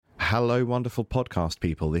Hello, wonderful podcast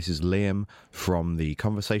people. This is Liam from the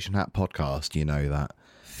Conversation Hat podcast. You know, that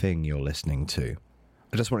thing you're listening to.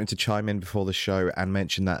 I just wanted to chime in before the show and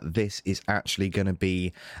mention that this is actually going to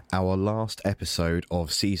be our last episode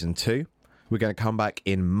of Season 2. We're going to come back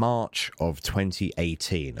in March of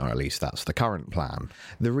 2018, or at least that's the current plan.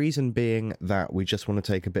 The reason being that we just want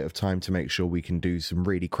to take a bit of time to make sure we can do some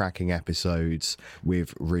really cracking episodes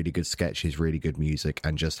with really good sketches, really good music,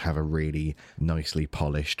 and just have a really nicely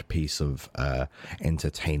polished piece of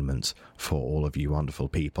entertainment for all of you wonderful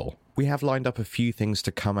people. We have lined up a few things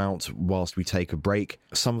to come out whilst we take a break.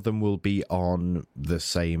 Some of them will be on the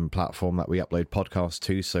same platform that we upload podcasts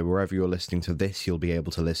to, so wherever you're listening to this, you'll be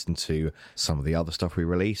able to listen to some of the other stuff we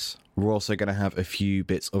release. We're also going to have a few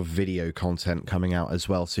bits of video content coming out as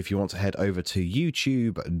well, so if you want to head over to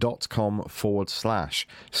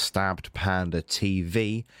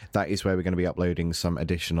youtube.com/StabbedPandaTV, that is where we're going to be uploading some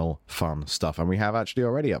additional fun stuff. And we have actually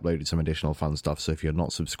already uploaded some additional fun stuff, so if you're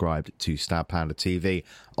not subscribed to Stabbed Panda TV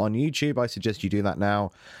on YouTube, I suggest you do that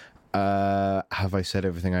now. Have I said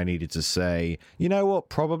everything I needed to say? You know what?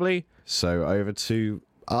 Probably. So over to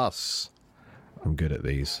us. I'm good at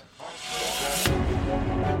these.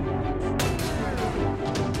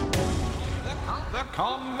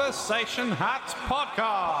 Conversation Hat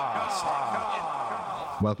Podcast.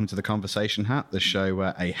 Welcome to the Conversation Hat, the show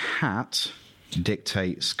where a hat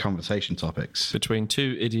dictates conversation topics. Between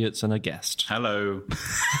two idiots and a guest. Hello.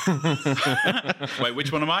 Wait,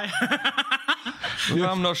 which one am I? Well,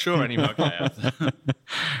 I'm not sure anymore. Okay.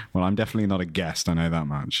 Well, I'm definitely not a guest, I know that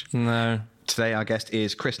much. No. Today our guest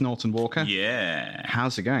is Chris Norton-Walker. Yeah.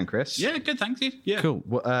 How's it going, Chris? Yeah, good, thanks. Yeah. Cool.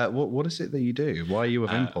 What is it that you do? Why are you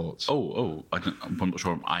of imports? I'm not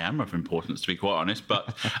sure I am of importance, to be quite honest,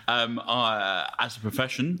 but as a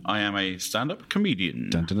profession, I am a stand-up comedian.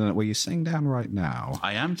 Dun, dun, dun. Well, you sing down right now.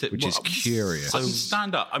 I am, which is curious. I can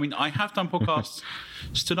stand up. I mean, I have done podcasts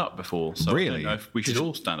stood up before, so really? I don't know if we should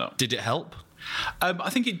all stand up. Did it help?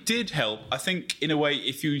 I think it did help. I think, in a way,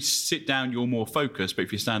 if you sit down, you're more focused, but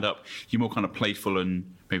if you stand up, you're more kind of playful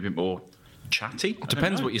and maybe a bit more chatty.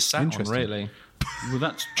 Depends what you sat on, really. Well,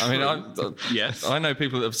 that's true. I mean, yes. I know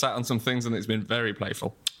people that have sat on some things and it's been very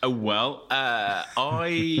playful. Oh, well,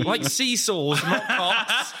 I... Like seesaws, not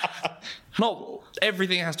cops. Not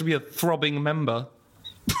everything has to be a throbbing member.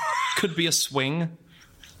 Could be a swing.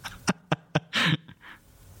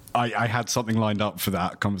 I had something lined up for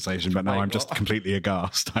that conversation, but now I'm just completely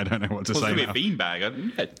aghast. I don't know what to say. Could be now. a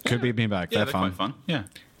beanbag. Could be a beanbag. Yeah, they're they're fun. quite fun. Yeah.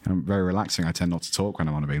 Very relaxing. I tend not to talk when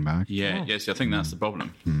I'm on a beanbag. Yeah, yes, I think that's the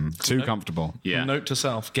problem. Too comfortable. Yeah. Note to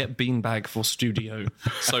self, get beanbag for studio.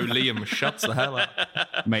 So Liam shuts the hell up.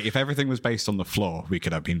 Mate, if everything was based on the floor, we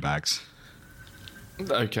could have beanbags.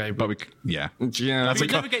 Okay, But we could, yeah. yeah,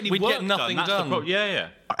 We'd never get any we'd work get nothing That's the done. problem. Yeah.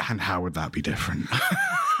 And how would that be different?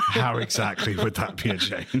 How exactly would that be a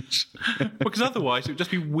change? Because otherwise it would just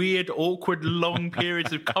be weird, awkward, long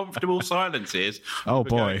periods of comfortable silences. Oh, We're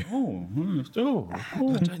boy. Going, I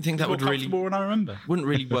don't think that would really more than I remember. wouldn't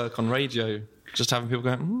really work on radio. Just having people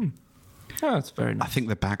going, oh, that's very I nice. think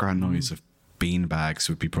the background noise of beanbags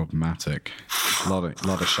would be problematic. A lot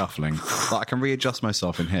of shuffling. But I can readjust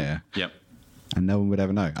myself in here. Yep. And no one would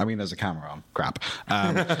ever know. I mean, there's a camera on. Crap.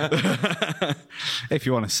 If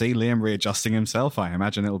you want to see Liam readjusting himself, I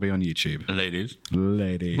imagine it'll be on YouTube. Ladies.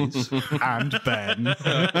 And Ben.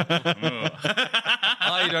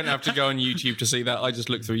 I don't have to go on YouTube to see that. I just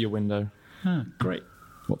look through your window. Great.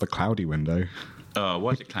 What, the cloudy window?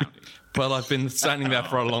 Why is it cloudy? Well, I've been standing there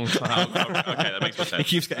for a long time. Okay, that makes more It sense.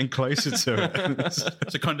 keeps getting closer to it.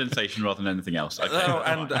 It's a condensation rather than anything else. Okay. Oh,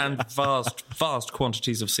 and vast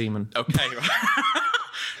quantities of semen. Okay.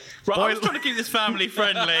 Right, I was trying to keep this family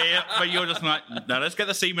friendly, but you're just like, no, let's get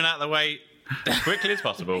the semen out of the way as quickly as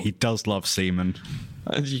possible. He does love semen.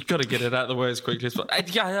 You've got to get it out of the way as quickly as possible.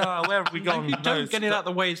 Yeah, where have we gone? Maybe don't get it out of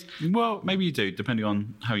the way. Well, maybe you do, depending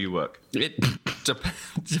on how you work.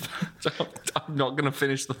 I'm not going to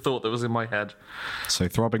finish the thought that was in my head. So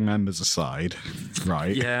throbbing members aside,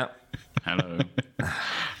 right? Yeah. Hello.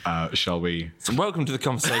 Shall we? So welcome to the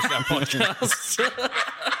Conversation Hat podcast.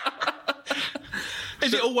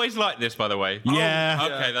 Is it always like this, by the way? Yeah. Oh,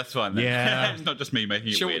 okay, that's fine then. Yeah. It's not just me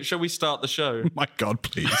making it weird. Shall we start the show? My God,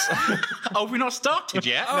 please. Oh, we've not started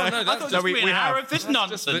yet? Oh, no, I thought that's- this we would be an hour have. of this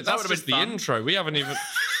nonsense. That's That would have just been the fun. intro. We haven't even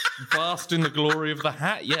basked in the glory of the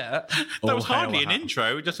hat yet. That was All hail hardly a an hat.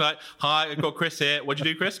 intro. Just like, hi, I've got Chris here. What'd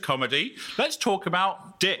you do, Chris? Comedy. Let's talk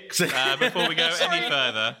about dicks before we go any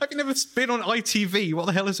further. I've never been on ITV. What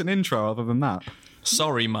the hell is an intro other than that?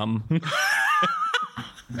 Sorry, Mum.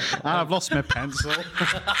 I've lost my pencil.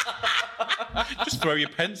 Just throw your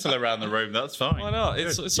pencil around the room. That's fine. Why not?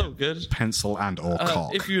 It's all good. Pencil and or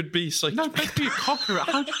cock. If you would be so... No, don't be a cocker.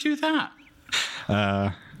 How'd you do that?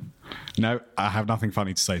 No, I have nothing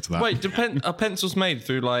funny to say to that. Wait, are pencils made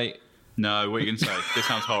through, like... No, what are you going to say? This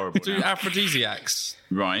sounds horrible. through now. aphrodisiacs?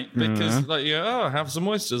 Right. Because, like, you go, have some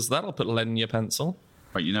oysters. That'll put lead in your pencil.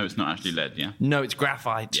 Right, you know it's not actually lead, yeah? No, it's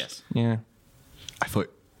graphite. Yes. Yeah. I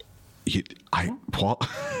thought... What?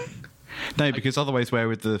 No, because otherwise where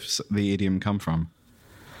would the idiom come from?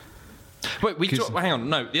 Wait, hang on.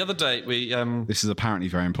 No, the other day we... This is apparently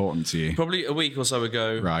very important to you. Probably a week or so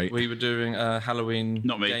ago, Right. we were doing a Halloween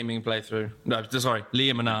Not me. gaming playthrough. No, sorry,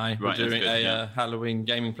 Liam and I were Right, that's doing good, a yeah. Halloween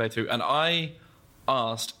gaming playthrough, and I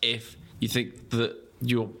asked if you think that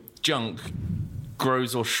your junk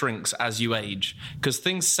grows or shrinks as you age, because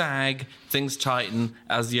things sag, things tighten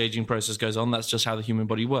as the aging process goes on. That's just how the human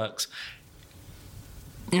body works.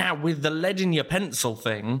 Now, with the lead in your pencil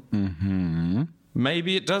thing,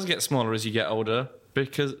 maybe it does get smaller as you get older,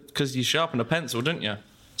 because you sharpen a pencil, don't you?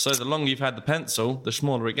 So the longer you've had the pencil, the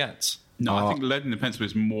smaller it gets. No, I think lead in the pencil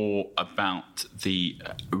is more about the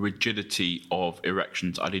rigidity of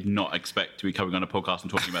erections. I did not expect to be coming on a podcast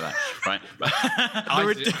and talking about that, right?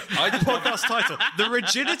 I just Podcast title: The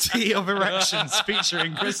Rigidity of Erections,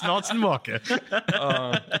 featuring Chris Norton-Walker.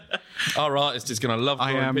 Our artist is going to love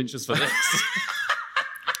drawing pictures for this.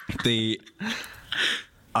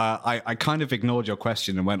 I kind of ignored your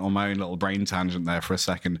question and went on my own little brain tangent there for a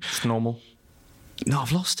second. It's normal. No,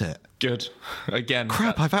 I've lost it. Good. Again.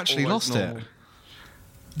 Crap, that's I've actually always lost normal. it.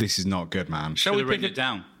 This is not good, man. Shall Should we have pick written it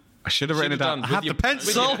down. I should have written it down. I had the With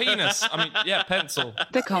pencil. your penis. I mean, yeah, pencil.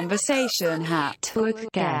 The Conversation Hat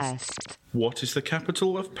podcast. What is the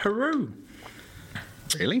capital of Peru?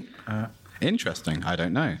 Really? Interesting. I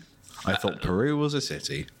don't know. I thought Peru was a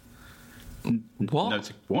city. What? No,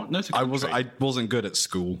 it's a, what? No, it's a I country. wasn't good at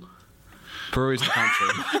school. Peru is the country.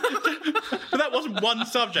 But that wasn't one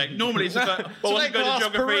subject. Normally it's about, well, I wasn't good at class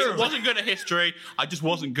geography, Peru. wasn't good at history, I just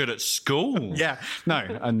wasn't good at school. Yeah. No.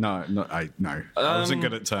 I wasn't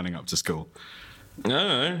good at turning up to school.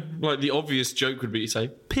 No. Like, the obvious joke would be to say,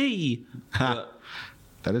 pee. But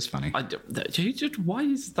That is funny. why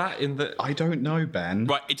is that in the... I don't know, Ben.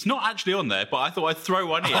 Right, it's not actually on there, but I thought I'd throw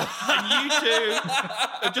one in. And you two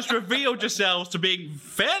have just revealed yourselves to being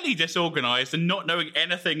fairly disorganised and not knowing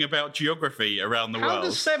anything about geography around the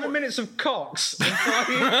world. 7 minutes of cocks imply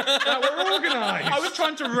that we're organised? I was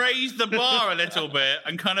trying to raise the bar a little bit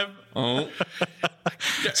and kind of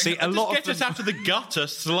See, a just lot get of us out of the gutter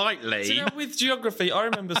slightly. So, with geography, I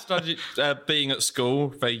remember being at school,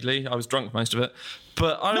 vaguely. I was drunk most of it.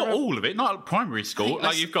 But I Not remember, all of it, not at primary school. I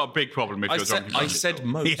Like, you've got a big problem if you're drunk in I primary said school.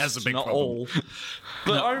 most, He has a big not problem. all.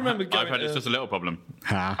 But I remember going... I've heard it's just a little problem.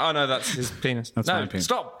 Ha. Oh, no, that's his penis. That's no, my penis.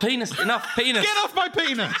 stop. Penis. Enough penis. Get off my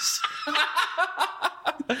penis!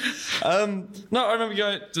 No, I remember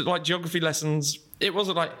going to, like, geography lessons. It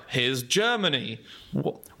wasn't like, here's Germany.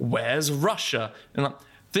 Where's Russia? And like,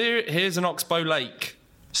 here's an oxbow lake.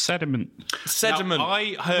 Sediment. Sediment. Now,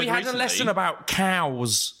 I heard we had recently- a lesson about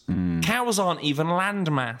cows. Cows aren't even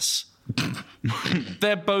landmass.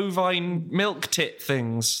 They're bovine milk tit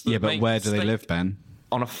things. that Yeah, but make where do they steak live, Ben?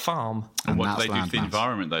 On a farm. And what that's do they do to the landmass.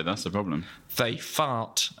 environment, though? That's the problem. They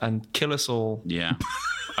fart and kill us all. Yeah.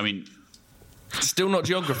 I mean, Still not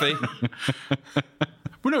geography.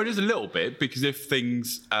 well, no, it is a little bit, because if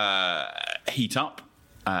things heat up,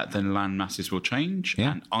 then land masses will change,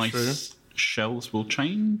 Yeah, and ice shells will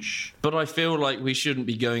change. But I feel like we shouldn't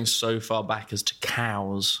be going so far back as to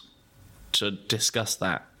cows to discuss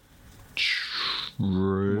that.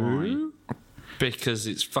 True. Because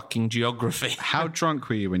it's fucking geography. How drunk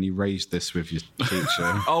were you when you raised this with your teacher?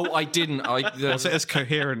 Oh, I didn't. Was it as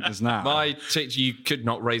coherent as now? My teacher, you could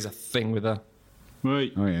not raise a thing with her.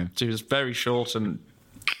 Right. Oh, yeah. She was very short and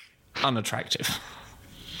unattractive.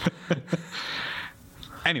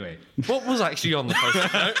 Anyway, What was actually on the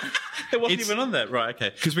post-it note? It wasn't even on there. Right,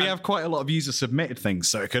 okay. because we have quite a lot of user-submitted things,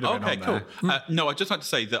 so it could have Okay, been cool. on there. No, I'd just like to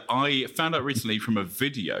say that I found out recently from a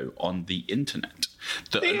video on the internet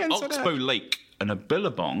that an internet. oxbow lake and a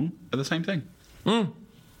billabong are the same thing.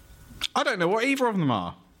 I don't know what either of them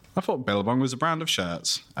are. I thought Billabong was a brand of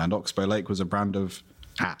shirts and Oxbow Lake was a brand of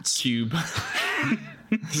hats. Cube.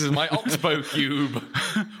 This is my oxbow cube.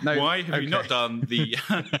 No, Why have you not done the,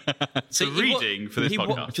 See, the reading for this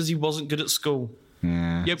podcast? Because he wasn't good at school.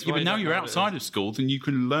 Yeah. Yeah, why but you now don't you're know what it outside of school, then you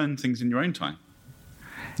can learn things in your own time.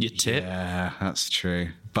 You tip. Yeah, that's true.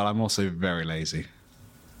 But I'm also very lazy.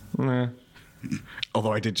 Yeah.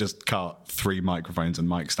 Although I did just cart 3 microphones and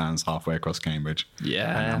mic stands halfway across Cambridge.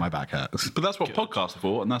 Yeah. And now my back hurts. But that's what podcasts are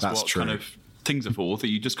for, and that's That's what true. kind of things are for, that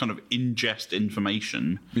you just kind of ingest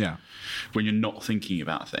information Yeah. when you're not thinking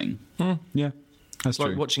about a thing. Yeah. That's Like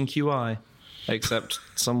true. watching QI, except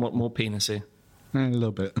somewhat more penisy. A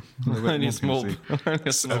little bit. Only more a small, penisy. only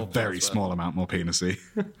a small A very part, small amount more penisy.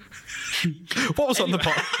 What was on the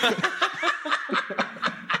pot?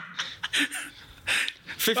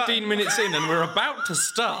 15 minutes in and we're about to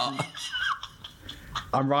start.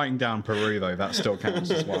 I'm writing down Peru, though. That still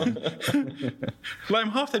counts as one. Like,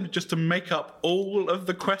 I'm half tempted just to make up all of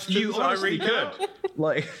the questions I read out.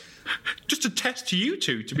 Like, Just to test you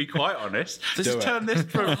two, to be quite honest. This Just is turn this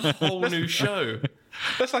for a whole new show.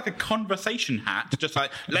 That's like a conversation hat. Just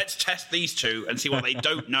like, let's test these two and see what they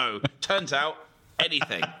don't know. Turns out,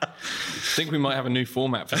 anything. I think we might have a new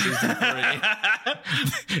format for season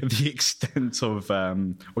 3. the extent of, we're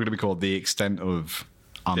going to be called the extent of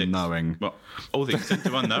unknowing. Well, all the extent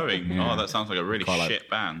of unknowing. Yeah. Oh, that sounds like a really Quite like- shit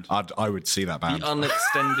band. I would see that band. The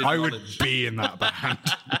unextended I would knowledge. be in that band.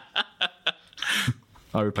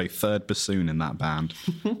 I would play third bassoon in that band.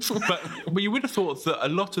 But you would have thought that a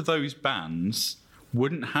lot of those bands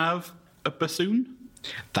wouldn't have a bassoon.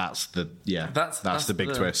 That's the That's the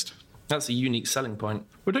big twist. That's a unique selling point.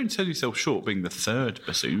 Well, don't sell yourself short being the third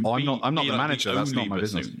bassoon. Oh, I'm not Be the like manager, that's only not my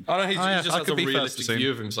business. bassoon. Oh, no, he Oh, yeah, just I has could a be first realistic bassoon.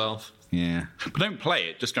 view of himself. Yeah. But don't play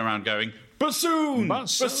it. Just go around going, bassoon!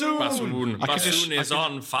 Bassoon! Bassoon. I could just- Bassoon is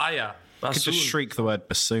on fire. I could just shriek the word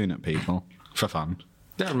bassoon at people for fun.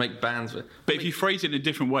 They'll make bands with. But if you phrase it in a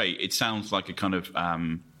different way, it sounds like a kind of,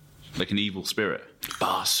 like an evil spirit.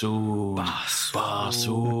 Bassoon.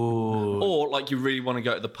 Bassoon. Or like you really want to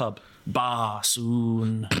go to the pub.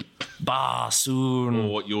 Bassoon. Bassoon.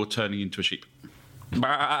 Or you're turning into a sheep.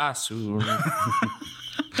 Bassoon.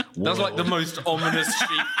 That's like the most ominous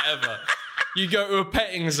sheep ever. You go to a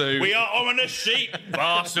petting zoo. We are ominous sheep!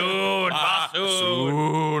 Bassoon!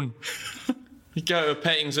 Bassoon. You go to a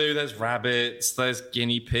petting zoo, there's rabbits, there's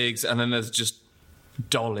guinea pigs, and then there's just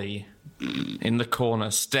Dolly in the corner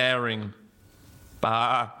staring.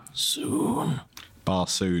 Bassoon.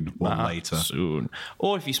 Bassoon or later. Soon.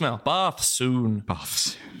 Or if you smell, bath soon.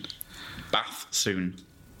 Bassoon. Bath soon.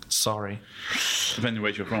 Sorry. Depending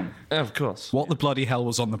where you're from. Of course. What the bloody hell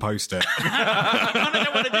was on the poster? I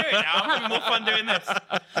don't want to do it now. I'm having more fun doing this.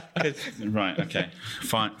 Right, okay.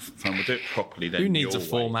 Fine, we'll do it properly then. Who needs your a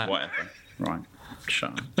format? Way, whatever. Right,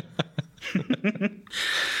 shut up.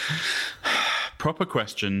 Proper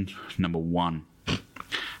question number 1.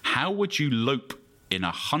 How would you lope in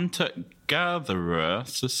a hunter-gatherer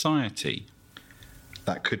society?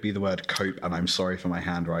 That could be the word cope, and I'm sorry for my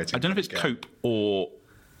handwriting. I don't know if it's cope or...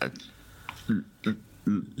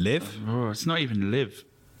 Live? Oh, it's not even live.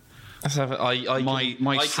 Let's have it. I can read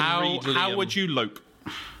How Liam. would you lope?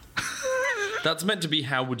 That's meant to be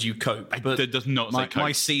how would you cope, but That does not say My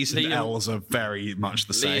cope. C's and Liam- L's are very much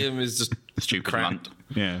the same. Liam is just Stupid crap. cunt.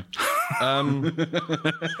 Yeah.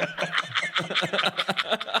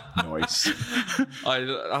 Nice.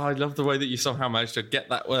 I love the way that you somehow managed to get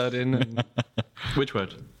that word in. And Which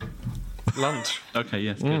word? lunch. Okay,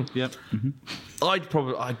 yes, good. Yep. I'd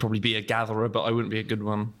probably be a gatherer, but I wouldn't be a good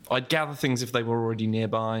one. I'd gather things if they were already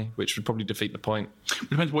nearby, which would probably defeat the point. It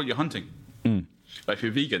depends what you're hunting. Like if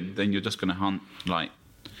you're vegan, then you're just going to hunt like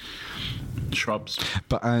shrubs.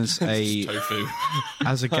 But as a Tofu.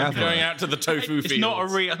 as a Going gatherer, out to the tofu It's fields. not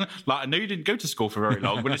a real. Like I know you didn't go to school for very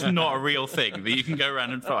long, but it's not a real thing that you can go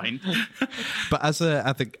around and find. but as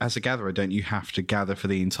a gatherer, don't you have to gather for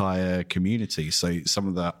the entire community? So some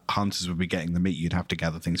of the hunters would be getting the meat. You'd have to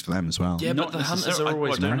gather things for them as well. Yeah, Not but the hunters necessarily- are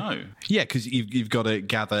always I don't around. know. Yeah, because you've got to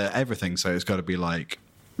gather everything. So it's got to be like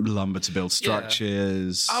lumber to build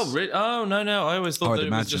structures. Oh, really? Oh, no. I always thought I'd that it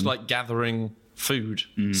was just imagine. like gathering food.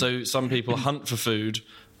 So some people hunt for food,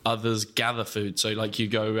 others gather food. So like you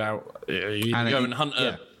go out, you And go it- and hunt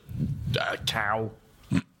a cow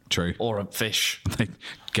True. or a fish. They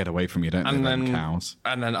get away from you, don't And they? then them cows.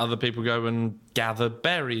 And then other people go and gather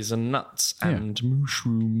berries and nuts and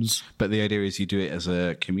mushrooms. But the idea is you do it as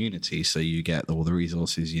a community, so you get all the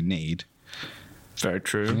resources you need. Very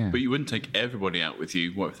true. Yeah. But you wouldn't take everybody out with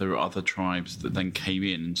you. What if there were other tribes that then came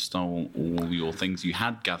in and stole all your things you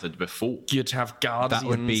had gathered before? You'd have guardians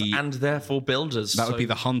would be- and therefore builders. That would so- be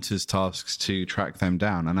the hunter's tasks to track them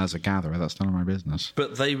down, and as a gatherer, that's none of my business.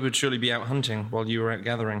 But they would surely be out hunting while you were out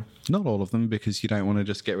gathering. Not all of them, because you don't want to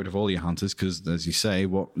just get rid of all your hunters, because, as you say,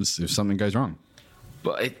 what if something goes wrong?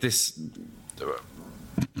 But this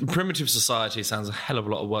primitive society sounds a hell of a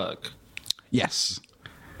lot of work. Yes.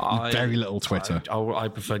 Very little Twitter. I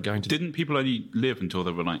prefer going to. Didn't people only live until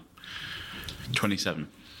they were like 27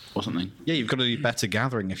 or something? Yeah, you've got to do better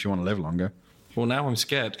gathering if you want to live longer. Well, now I'm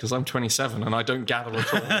scared because I'm 27 and I don't gather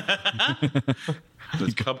at all.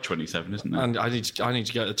 There's Club 27, isn't there? And I need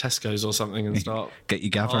to go to Tesco's or something and start Get your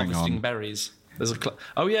gathering harvesting on. berries. There's a Kurt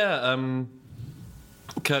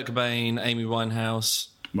Cobain, Amy Winehouse.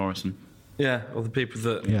 Morrison. Yeah, all the people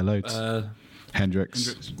that Loads.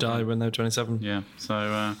 Hendrix. died when they were 27. Yeah,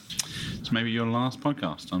 so it's maybe your last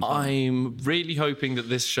podcast. I'm really hoping that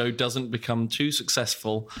this show doesn't become too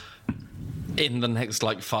successful in the next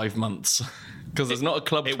 5 months. Because there's not a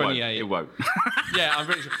Club 28. It won't. Yeah, I'm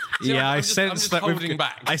pretty sure. See, Yeah, I'm just holding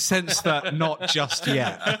back. I sense that not just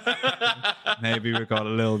yet. Maybe we've got a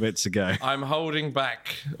little bit to go. I'm holding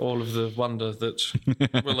back all of the wonder that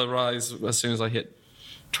will arise as soon as I hit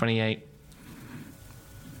 28.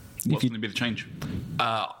 What's going to be the change?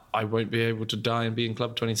 I won't be able to die and be in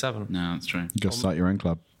Club 27. No, that's true. You got to start your own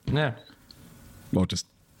club. Yeah. Or just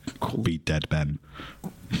be Dead Ben.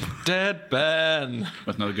 Dead Ben.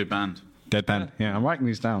 That's another good band. Dead Ben. Yeah, I'm writing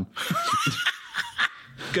these down.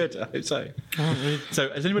 Good, I hope so. So,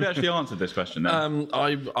 has anybody actually answered this question then?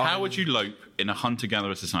 How would you lope in a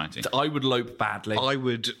hunter-gatherer society? I would lope badly. I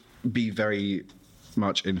would be very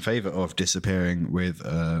much in favour of disappearing with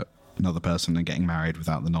another person and getting married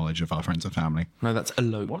without the knowledge of our friends and family. No, that's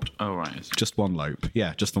elope. What? Oh, right. Just one lope.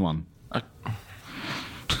 Yeah, just the one.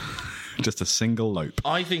 Just a single lope.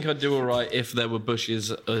 I think I'd do all right if there were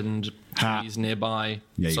bushes and trees nearby,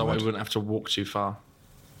 Yeah, you so I would. wouldn't have to walk too far.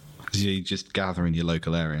 So you just gather in your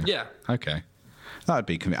local area? Yeah. Okay. That would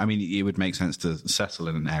be... I mean, it would make sense to settle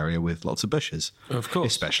in an area with lots of bushes. Of course.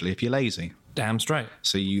 Especially if you're lazy. Damn straight.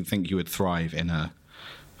 So you think you would thrive in a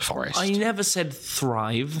forest. I never said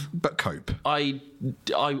thrive. But cope. I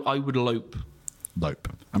would lope. Lope.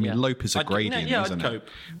 I mean, Yeah. lope is a I'd- gradient, yeah, isn't I'd it?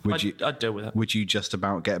 cope. I'd deal with it. Would you just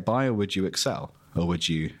about get by, or would you excel? Or would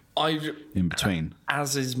you in between?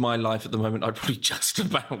 As is my life at the moment, I'd probably just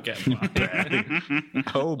about get by.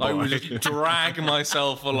 Oh, boy. I would just drag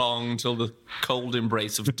myself along till the cold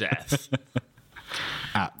embrace of death.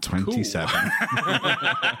 At 27.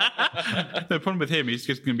 The problem with him, he's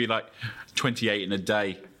just going to be 28 in a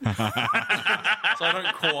day. So I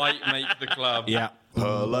don't quite make the club. Yeah.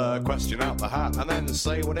 Pull a question out the hat and then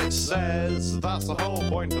say what it says. That's the whole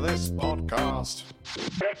point of this podcast.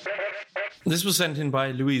 This was sent in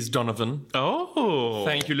by Louise Donovan. Oh.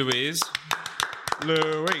 Thank you, Louise.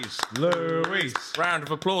 Louise. Round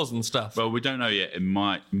of applause and stuff. Well, we don't know yet. It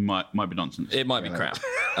might be nonsense. It might be crap.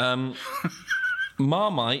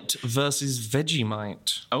 Marmite versus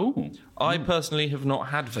Vegemite. Oh. I personally have not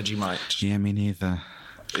had Vegemite. Yeah, me neither.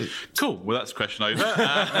 Cool. Well, that's the question over.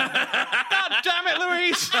 God damn it,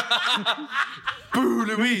 Louise! Boo,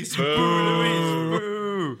 Louise! Boo, Louise!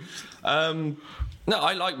 Boo! No,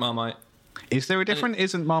 I like Marmite. Is there a different?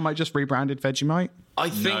 Isn't Marmite just rebranded Vegemite? I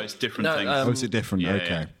think it's different things. Oh, is it different? yeah,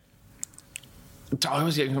 Okay. I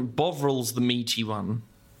always get Bovril's the meaty one.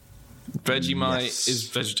 Vegemite Yes. is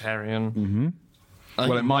vegetarian. Mm-hmm.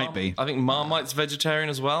 Well, it might be. I think Marmite's vegetarian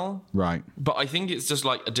as well. Right. But I think it's just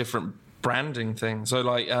a different branding thing. So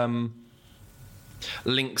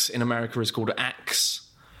Lynx in America is called Axe.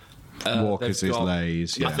 Walker's they've is got-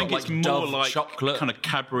 Lay's. Yeah. I think Like it's more Dove like chocolate. kind of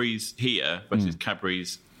Cadbury's here versus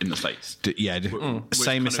Cadbury's in the States. Same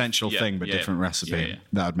kind of- essential yeah, thing, but yeah, different recipe. yeah, yeah.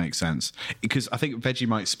 That would make sense. Because I think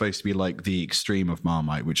Vegemite's supposed to be like the extreme of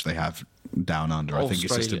Marmite, which they have down under. I think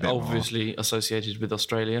it's just a bit obviously associated with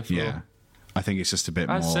Australia. For, more. Yeah. I think it's just a bit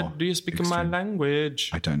more. I said, do you speak my extreme. language?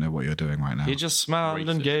 I don't know what you're doing right now. He just smiled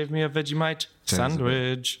and Racist. gave me a Vegemite Sounds a bit-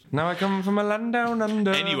 sandwich. Now I come from a land down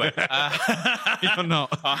under. Anyway, You're not.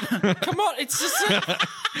 Come on, it's the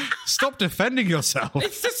Stop defending yourself.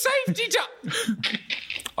 it's the safety dance.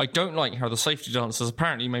 I don't like how the safety dancers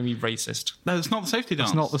apparently made me racist. no, it's not the safety dance.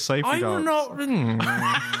 It's not the safety I'm dance. not.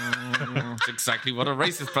 It's exactly what a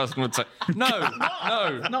racist person would say. No,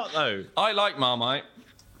 no. Not though. I like Marmite.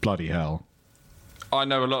 Bloody hell. I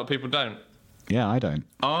know a lot of people don't. Yeah, I don't.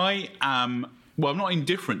 I am. Well, I'm not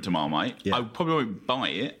indifferent to Marmite. Yeah. I probably won't buy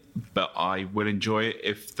it, but I will enjoy it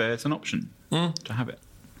if there's an option to have it.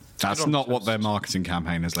 That's not what their marketing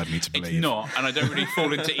campaign has led me to believe. It's not, and I don't really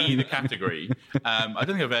fall into either category. I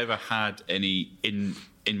don't think I've ever had any in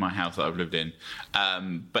my house that I've lived in.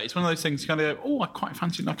 But it's one of those things you kind of go, oh, I quite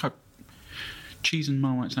fancy like a cheese and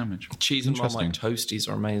Marmite sandwich. Cheese and Interesting. Marmite toasties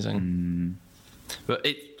are amazing. But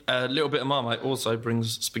a little bit of Marmite also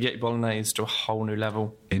brings spaghetti bolognese to a whole new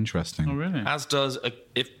level. Interesting. Oh, really? As does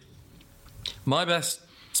if my best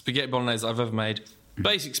spaghetti bolognese I've ever made.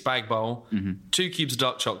 Basic spag bowl, 2 cubes of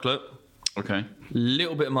dark chocolate, Okay.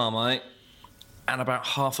 little bit of Marmite, and about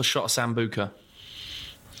half a shot of Sambuca.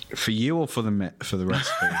 For you or for the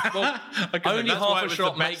recipe? Well, only half a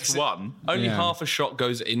shot makes one. Only half a shot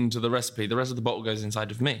goes into the recipe. The rest of the bottle goes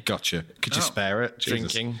inside of me. Gotcha. Could you spare it?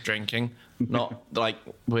 Jesus. Drinking, not like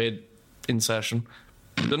weird insertion.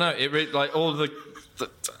 But no, it really, like all the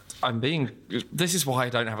I'm being. This is why I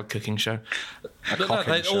don't have a cooking show.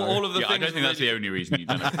 All of the things. I don't think that's the only reason you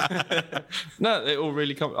don't. No, it all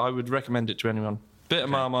really come. I would recommend it to anyone. Bit of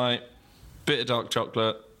Marmite, bit of dark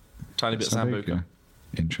chocolate, tiny bit of Sambuca.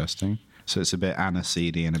 Interesting. So it's a bit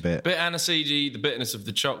aniseedy and a bit aniseedy. The bitterness of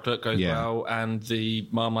the chocolate goes well, and the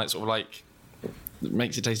Marmite sort of like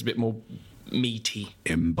makes it taste a bit more meaty.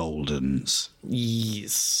 Emboldens.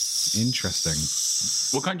 Yes.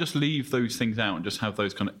 Interesting. Well, can't just leave those things out and just have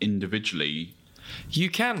those kind of individually. You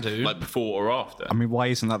can do. Like before or after. I mean, why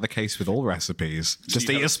isn't that the case with all recipes? Just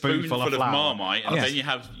eat a spoonful of flour. Marmite, and then you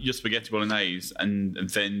have your spaghetti bolognese, and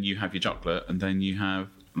then you have your chocolate, and then you have.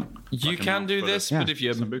 You can do this, but if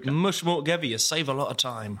you mush them all together, you save a lot of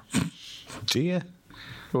time. Do you?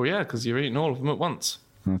 Well, yeah, because you're eating all of them at once.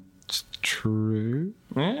 That's true.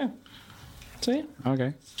 Yeah. See?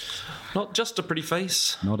 Okay. Not just a pretty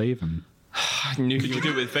face. Not even. I knew Could you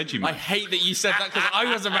do it with Vegemite? I hate that you said that because I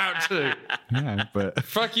was about to. Yeah, but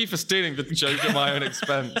Fuck you for stealing the joke at my own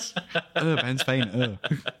expense. Ben's faint.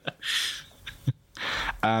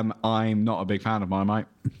 I'm not a big fan of Marmite.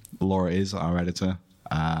 Laura is our editor.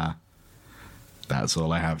 That's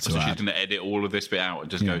all I have to so add. she's going to edit all of this bit out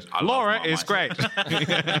and just goes, I love Laura Marmite. is great.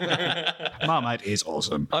 Marmite is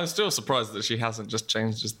awesome. I'm still surprised that she hasn't just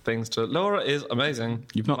changed things to Laura is amazing.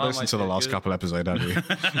 You've not listened to the last good. couple episodes, have you?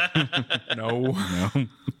 No. No.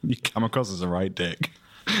 You come across as a right dick.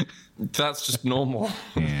 That's just normal,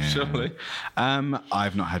 surely.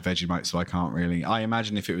 I've not had Vegemite, so I can't really. I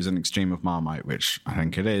imagine if it was an extreme of Marmite, which I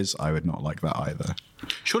think it is, I would not like that either.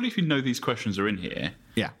 Surely if you know these questions are in here,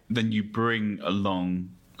 then you bring along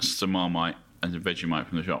some Marmite and some Vegemite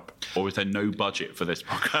from the shop. Or is there no budget for this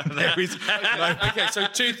podcast? There is Okay, so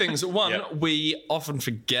two things. One, we often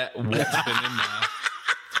forget what's been in there.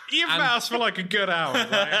 You've asked for like a good hour.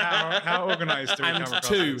 Like how organised do we come across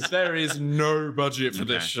two, this? there is no budget for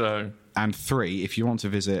this show. And three, if you want to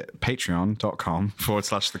visit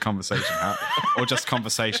patreon.com/the conversation hat or just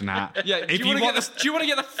conversation hat. Yeah, do you want to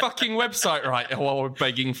get the fucking website right while we're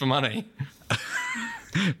begging for money?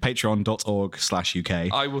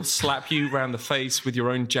 patreon.org/UK. I will slap you round the face with your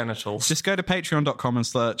own genitals. Just go to patreon.com and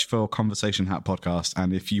search for Conversation Hat Podcast.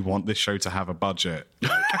 And if you want this show to have a budget,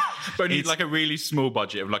 but need like a really small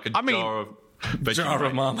budget of like a jar of Vegemite. Jar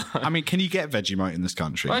of Marmite. I mean, can you get Vegemite in this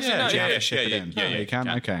country? Well, actually, no, Do you have yeah, to ship it in? yeah, you can?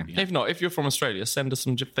 Okay. If not, if you're from Australia, send us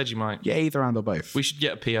some Vegemite. Yeah, either and or both. We should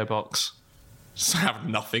get a PO box. Just have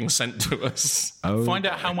nothing sent to us. Find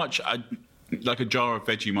out how much like a jar of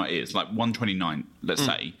Vegemite is, like $1.29, let's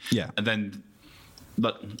say. Yeah. And then,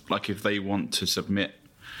 like if they want to submit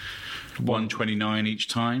 $1.29 each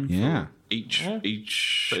time. Yeah. Each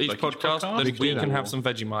podcast, then we can have some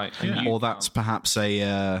Vegemite. Yeah. Or that's perhaps a...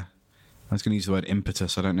 I was going to use the word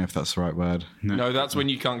impetus. I don't know if that's the right word. No, that's when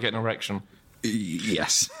you can't get an erection.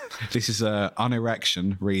 Yes. This is an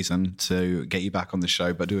unerection reason to get you back on the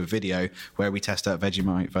show, but do a video where we test out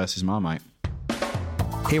Vegemite versus Marmite.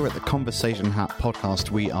 Here at the Conversation Hat podcast,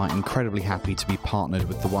 we are incredibly happy to be partnered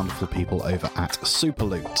with the wonderful people over at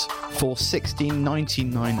Superloot. For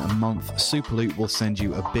 $16.99 a month, Superloot will send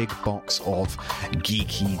you a big box of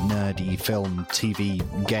geeky, nerdy film, TV,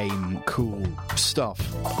 game, cool stuff.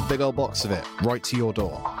 A big old box of it, right to your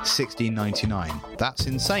door. $16.99. That's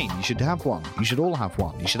insane. You should have one. You should all have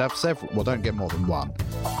one. You should have several. Well, don't get more than one.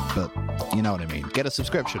 But you know what I mean. Get a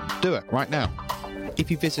subscription. Do it right now. If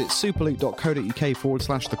you visit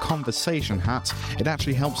superloot.co.uk/the conversation hat, it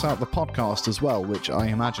actually helps out the podcast as well, which I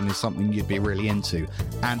imagine is something you'd be really into.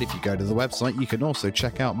 And if you go to the website, you can also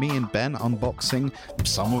check out me and Ben unboxing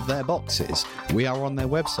some of their boxes. We are on their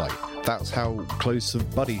website. That's how close of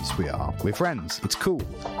buddies we are. We're friends. It's cool.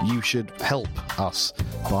 You should help us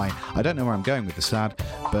by... I don't know where I'm going with this ad,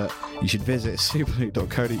 but you should visit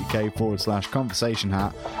superloot.co.uk/conversation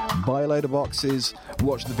hat, buy a load of boxes,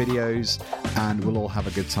 watch the videos, and we'll all have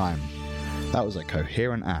a good time. That was a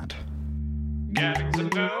coherent ad. Getting to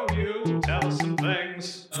know you, tell us some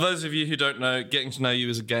things. For those of you who don't know, Getting to Know You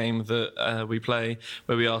is a game that we play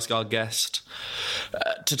where we ask our guest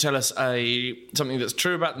to tell us something that's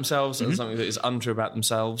true about themselves and something that is untrue about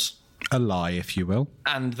themselves. A lie, if you will.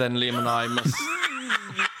 And then Liam and I must...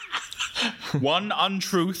 One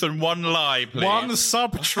untruth and one lie, please. One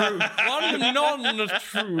sub-truth. one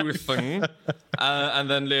non-true thing. And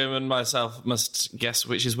then Liam and myself must guess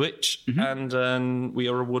which is which, and we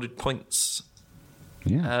are awarded points.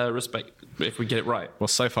 Yeah. respect if we get it right. Well,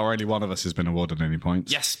 so far only one of us has been awarded any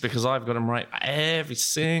points. Yes, because I've got them right every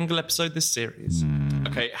single episode this series.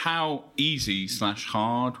 Okay, how easy /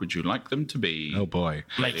 hard would you like them to be? Oh boy.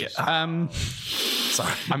 Make it.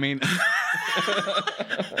 Sorry. I mean,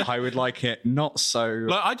 I would like it not so.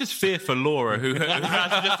 Like, I just fear for Laura, who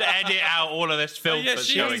has to just edit out all of this filth that's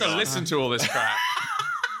she has going to on. listen to all this crap.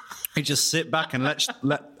 You just sit back and let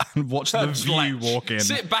watch the view walk in.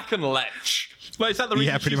 Sit back and lech. Well, is that the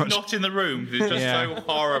reason Yeah, pretty she's much. not in the room? It's just Yeah. so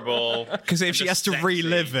horrible. Because if she has to sexy.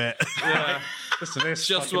 relive it, Just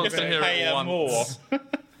wants to hear Pay it her once. more.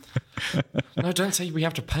 No, don't say we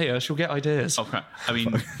have to pay her. She'll get ideas. Oh crap! I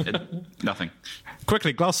mean, nothing.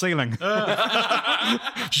 quickly, glass ceiling.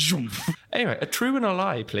 Anyway, a true and a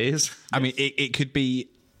lie, please. I mean, it could be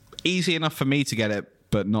easy enough for me to get it,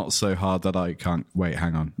 but not so hard that I can't. Wait,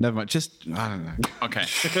 hang on. Never mind. Just, I don't know. Okay.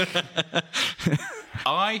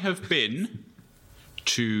 I have been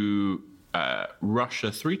to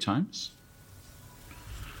Russia 3 times.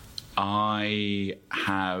 I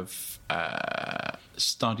have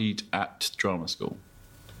studied at drama school.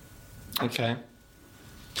 Okay.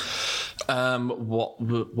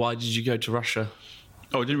 Why did you go to Russia?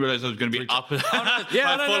 Oh, I didn't realise I was going to be up.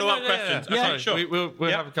 Yeah, My follow-up questions. Yeah, Okay, sure. We'll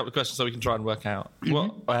Yep. have a couple of questions so we can try and work out.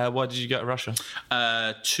 Why did you go to Russia?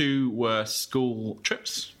 2 were school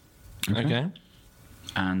trips, Okay.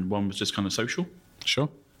 and 1 was just kind of social, Sure.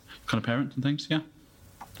 kind of parents and things. Yeah.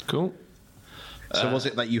 Cool. So was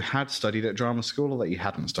it that you had studied at drama school or that you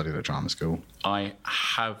hadn't studied at drama school? I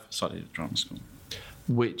have studied at drama school.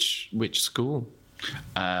 Which school?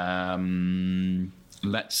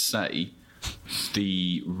 Let's say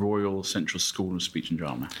the Royal Central School of Speech and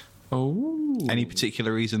Drama. Oh. Any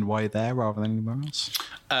particular reason why there rather than anywhere else?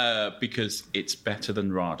 Because it's better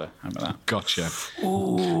than RADA. How about that? Gotcha.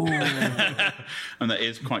 And that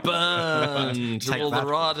is quite Burn to Take all that.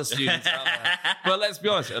 the RADA students out there. But let's be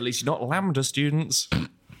honest, at least you're not Lambda students.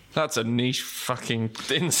 That's a niche fucking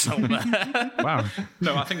insult there. Wow.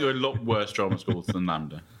 No, I think there are a lot worse drama schools than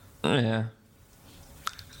Lambda. Yeah.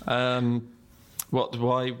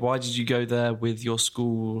 Why did you go there with your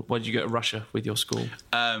school? Why did you go to Russia with your school?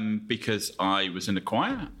 Because I was in the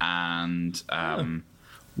choir, and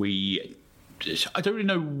we. I don't really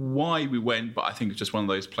know why we went, but I think it's just one of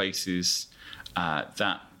those places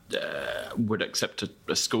that would accept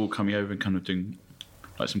a school coming over and kind of doing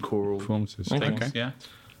like some choral Performances. things. Okay. Yeah.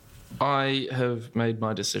 I have made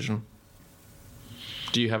my decision.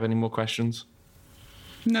 Do you have any more questions?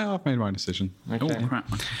 No, I've made my decision. Okay. Oh crap!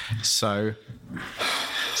 So,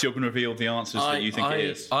 So you're going to reveal the answers that you think it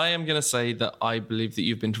is. I am going to say that I believe that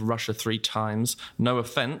you've been to Russia 3 times. No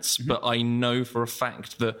offense, but I know for a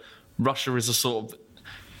fact that Russia is a sort of,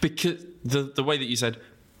 because the way that you said,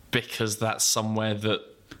 because that's somewhere that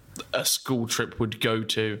a school trip would go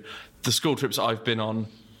to. The school trips I've been on,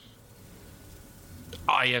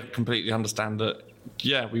 I completely understand that.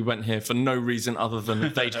 Yeah, we went here for no reason other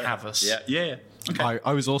than they'd have us. Yeah. Okay.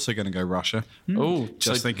 I was also going to go Russia. Oh,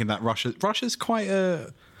 Just thinking that Russia's quite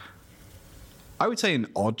I would say an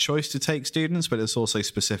odd choice to take students, but it's also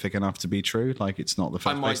specific enough to be true. Like, it's not the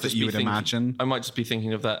first place that you would imagine. I might just be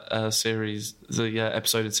thinking of that series, the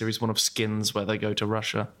episode in series 1 of Skins where they go to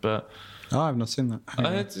Russia. But Oh, I've not seen that.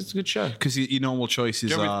 it's a good show. Because your normal choices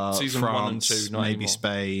Do you remember are season 1 and France, 2, not maybe anymore?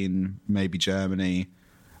 Spain, maybe Germany.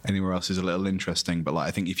 Anywhere else is a little interesting. But like,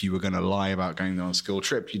 I think if you were going to lie about going on a school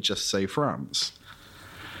trip, you'd just say France.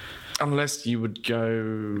 Unless you would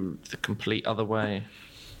go the complete other way.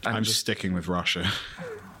 And I'm just sticking with Russia.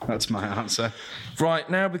 That's my answer. Right,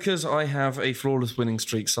 now because I have a flawless winning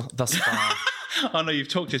streak thus far, Oh no, you've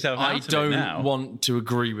talked yourself out I of it don't now. want to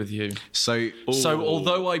agree with you. So, So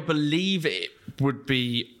although I believe it would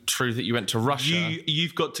be true that you went to Russia...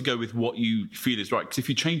 You've got to go with what you feel is right. Because if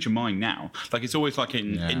you change your mind now, like it's always like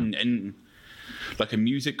in like a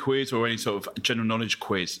music quiz or any sort of general knowledge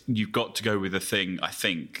quiz, you've got to go with the thing I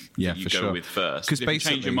think Yeah, that you for go sure. with first. 'Cause If you change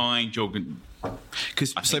basically- your mind, you're going.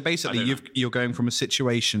 so basically, I don't you're going from a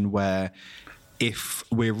situation where if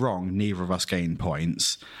we're wrong, neither of us gain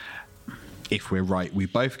points. If we're right, we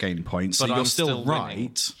both gain points. So But you're I'm still still right.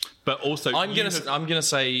 winning. But also, I'm gonna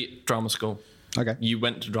say drama school. Okay, You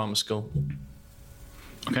went to drama school.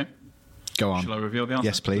 Okay. go on. Shall I reveal the answer?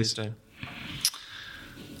 Yes, please. do.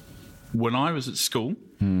 When I was at school,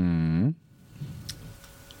 the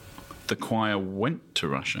choir went to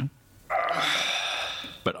Russia,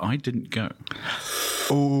 but I didn't go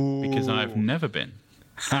because I've never been.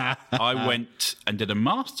 I went and did a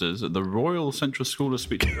master's at the Royal Central School of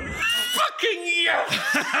Speech and Drama. Fucking yes!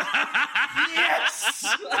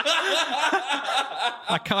 Yes!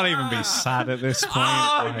 I can't even be sad at this point.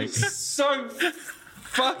 I'm so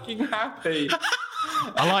fucking happy.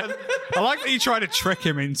 I like that you try to trick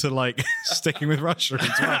him into like sticking with Russia as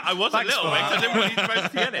well. I was a little bit. I didn't want you to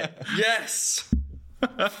both get it. Yes.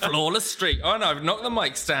 Flawless streak. Oh no, I've knocked the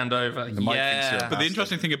mic stand over. mic thinks you're But the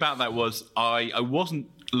interesting thing about that was I wasn't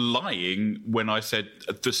lying when I said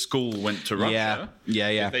the school went to Russia.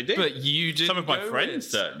 Yeah. They did. But you didn't. Some of my go friends with-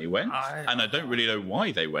 certainly went, and I don't really know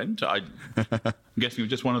why they went. I'm guessing it was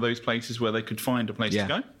just one of those places where they could find a place to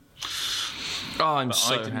go. Oh, I'm But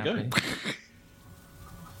so I didn't happy. go.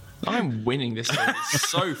 I'm winning this game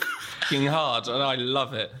so fucking hard, and I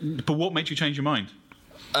love it. But what made you change your mind?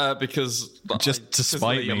 Because Just to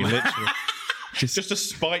spite me, literally. Just to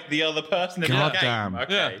spite the other person in God the game. damn.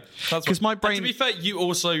 Okay. Yeah, that's 'Cause my and brain- to be fair, you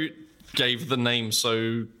also gave the name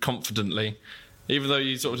so confidently, even though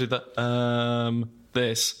you sort of did that.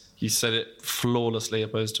 This you said it flawlessly,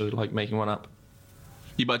 opposed to like making one up.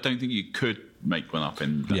 Yeah, but I don't think you could make one up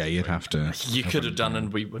in. Yeah, you'd have to. You could have done,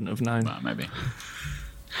 and we wouldn't have known. Maybe.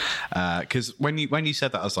 Because when you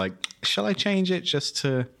said that, I was like, shall I change it just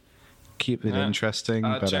to keep it interesting?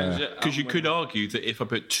 Change it. Because you could argue that if I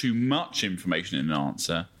put too much information in an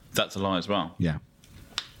answer, that's a lie as well. Yeah.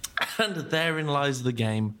 And therein lies the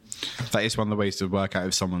game. That is one of the ways to work out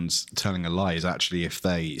if someone's telling a lie is actually if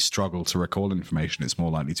they struggle to recall information, it's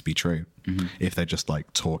more likely to be true. If they're just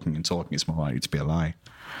like talking, it's more likely to be a lie.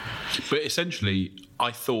 But essentially,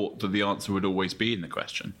 I thought that the answer would always be in the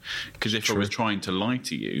question. Because if I was trying to lie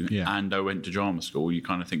to you and I went to drama school, you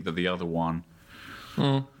kind of think that the other one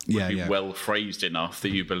would be well phrased enough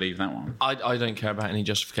that you believe that one. I don't care about any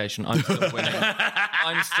justification. I'm still winning.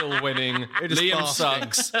 I'm still winning. Liam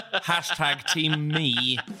sucks. Hashtag team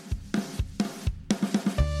me.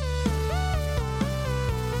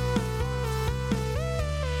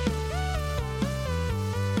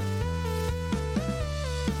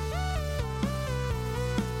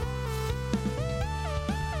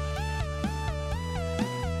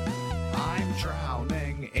 I'm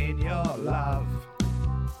drowning in your love,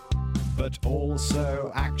 but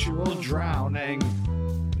also actual drowning.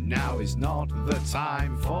 Now is not the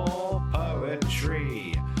time for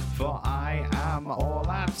poetry, for I am all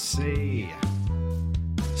at sea.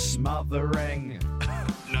 Smothering,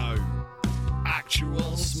 no,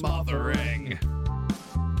 actual smothering.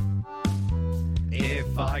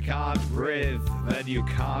 If I can't breathe, then you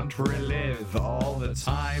can't relive all the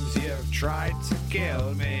times you've tried to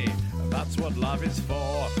kill me. That's what love is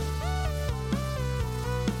for.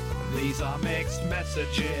 These are mixed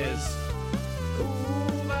messages.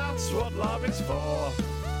 Ooh, that's what love is for.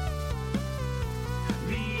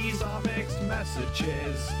 These are mixed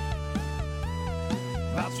messages.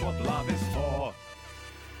 That's what love is for.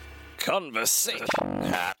 Conversation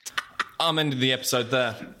hat. I'm ending the episode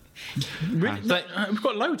there. Really? We've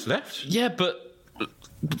got loads left. Yeah, but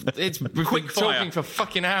we've been Quick fire. talking for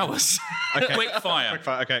fucking hours. Quick fire.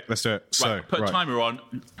 Okay, let's do it. Right, put a timer on.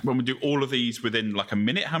 When we do all of these within like a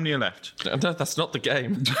minute, how many are left? No, that's not the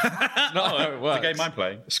game. That's not how it works. The game I'm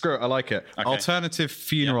playing. Screw it, I like it. Okay. Alternative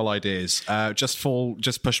funeral ideas. Just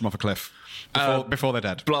push them off a cliff before they're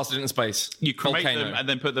dead. Blasted into space. You cremate Volcano. them and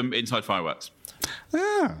then put them inside fireworks.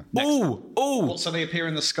 Ah. Ooh. So they appear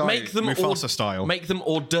in the sky, Make them Mufasa style. Make them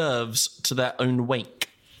hors d'oeuvres to their own wake.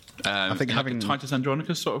 I think in having like a Titus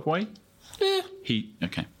Andronicus sort of way. Yeah.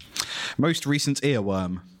 Okay. most recent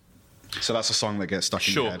earworm. So that's a song that gets stuck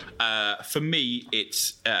in your Sure. head. For me,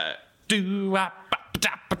 it's Doo-wop,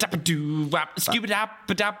 doo-wop,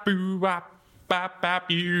 skooba-dap-ba-dap-boo-wop,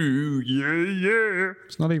 bap-bap-you, yeah.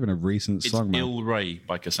 It's not even a recent it's song, man. Il Ray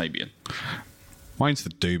by Kasabian. Mine's the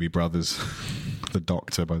Doobie Brothers. The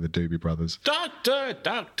Doctor by the Doobie Brothers. Doctor,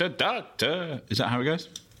 doctor, doctor. Is that how it goes?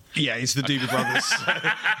 Yeah, it's the Doobie Brothers.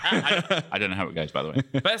 I don't know how it goes, by the way.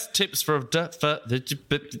 Best tips for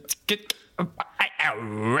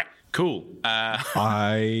Cool.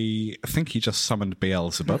 I think he just summoned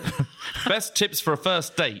Beelzebub. Best tips for a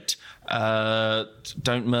first date.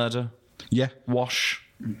 Don't murder. Yeah. Wash.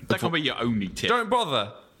 That can't be your only tip. Don't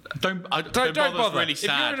bother. Don't Don't bother. Really If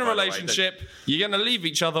sad, you're in a by the way. relationship, you're going to leave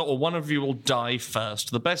each other or one of you will die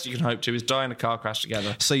first. The best you can hope to is die in a car crash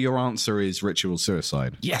together. So your answer is ritual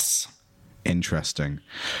suicide. Yes. Interesting.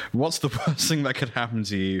 What's the worst thing that could happen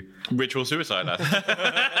to you? Ritual suicide, lad.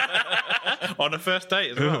 On a first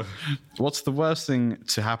date as well. What's the worst thing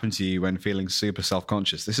to happen to you when feeling super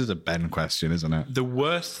self-conscious? This is a Ben question, isn't it? The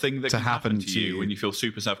worst thing that can happen to you when you feel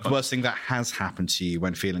super The self-conscious. worst thing that has happened to you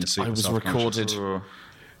when feeling super I was self-conscious. recorded.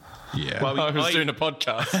 Yeah. Well, I was doing a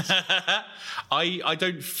podcast. I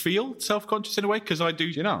don't feel self-conscious in a way because I do.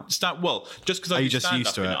 you not? Well, just because I Are do you just stand used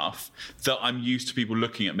up to it? enough that I'm used to people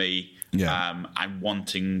looking at me and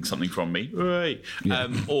wanting something from me, right?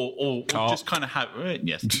 Or just kind of have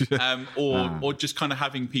or just kind of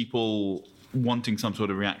having people wanting some sort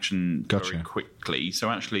of reaction very quickly. So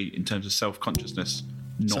actually, in terms of self-consciousness,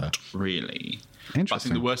 not really. Interesting. But I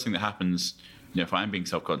think the worst thing that happens, if I am being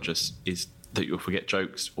self-conscious, is that you'll forget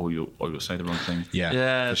jokes or you'll say the wrong thing.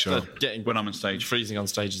 Yeah, for sure. When I'm on stage, freezing on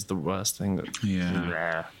stage is the worst thing.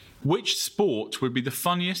 Which sport would be the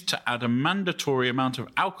funniest to add a mandatory amount of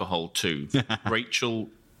alcohol to? Rachel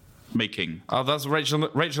making. Oh, that's Rachel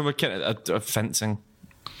McKenna. Fencing.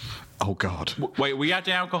 Oh, God. Wait, we add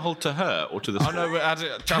alcohol to her or to the sport? Oh,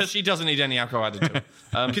 no, she doesn't need any alcohol added to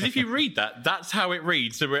her. Because if you read that, that's how it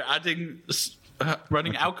reads. So we're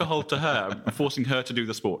running alcohol to her and forcing her to do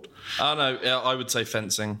the sport. Oh, no, I would say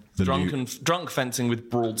fencing. Drunk fencing with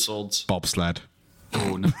broadswords. Bobsled.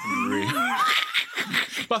 Oh, no, really.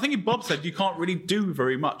 But I think in bobsled, you can't really do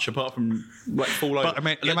very much apart from fall over. But, I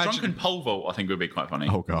mean, a drunken pole vault, I think, would be quite funny.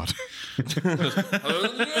 Oh, God.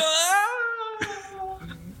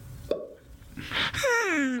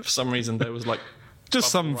 For some reason, there was just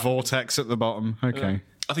some vortex at the bottom. Okay.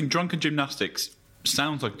 I think drunken gymnastics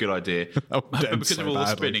sounds like a good idea. But because of all the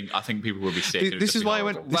spinning, I think people will be sick. This is why I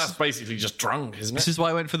went. That's basically just drunk, isn't it? This is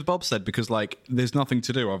why I went for the bobsled, because there's nothing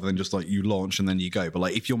to do other than just you launch and then you go.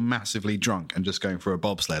 But if you're massively drunk and just going for a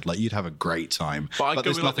bobsled, you'd have a great time. But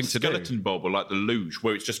there's nothing to do. Skeleton bob or the luge,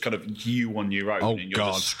 where it's just kind of you on your own and you're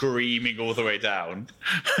just screaming all the way down.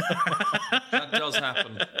 That does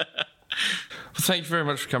happen. Well, thank you very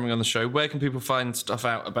much for coming on the show. Where can people find stuff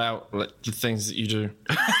out about the things that you do?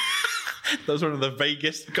 That was one of the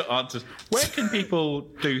vaguest answers. Where can people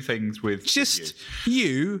do things with just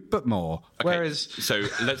you, but more? Okay, so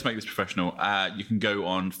let's make this professional. You can go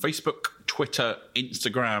on Facebook, Twitter,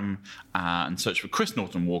 Instagram, and search for Chris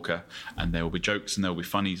Norton-Walker, and there will be jokes and there will be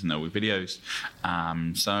funnies and there will be videos.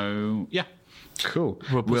 So yeah. Cool.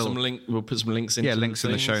 We'll put some links in. Yeah, links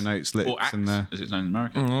in the show notes. Or acts, as it's known in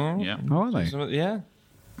America. Mm-hmm. Yeah. Oh, are they? Yeah.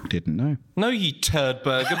 Didn't know. No, you turd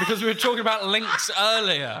burger, because we were talking about links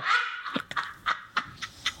earlier.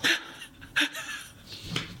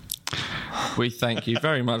 We thank you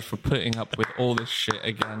very much for putting up with all this shit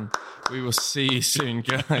again. We will see you soon,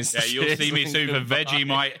 guys. Yeah, you'll see me soon for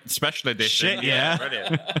Vegemite Special Edition. Shit, yeah.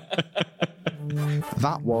 Brilliant.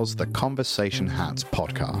 That was the Conversation Hats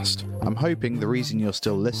podcast. I'm hoping the reason you're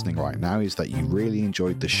still listening right now is that you really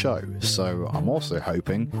enjoyed the show, so I'm also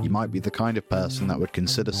hoping you might be the kind of person that would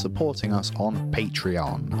consider supporting us on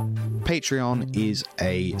Patreon. Patreon is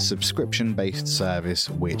a subscription-based service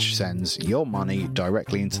which sends your money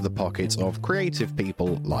directly into the pockets of creative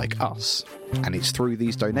people like us. And it's through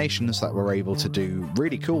these donations that we're able to do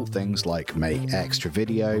really cool things like make extra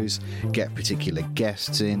videos, get particular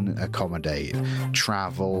guests in, accommodate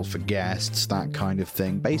travel for guests, that kind of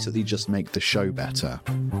thing. Basically just make the show better.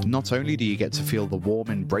 Not only do you get to feel the warm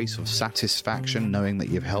embrace of satisfaction knowing that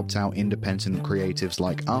you've helped out independent creatives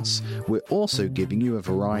like us, we're also giving you a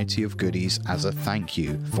variety of goodies as a thank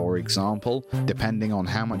you. For example, depending on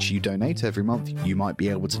how much you donate every month, you might be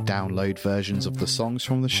able to download versions of the songs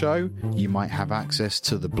from the show, you might have access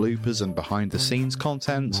to the bloopers and behind the scenes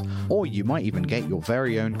content, or you might even get your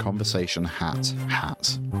very own Conversation Hat.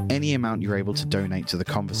 Any amount you're able to donate to the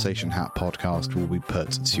Conversation Hat podcast will be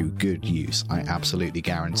put to good use. I absolutely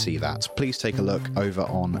guarantee that. Please take a look over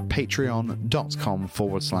on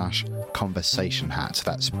patreon.com/Conversation Hat.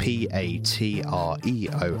 That's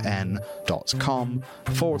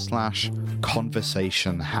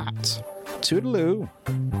patreon.com/Conversation Hat. Toodaloo.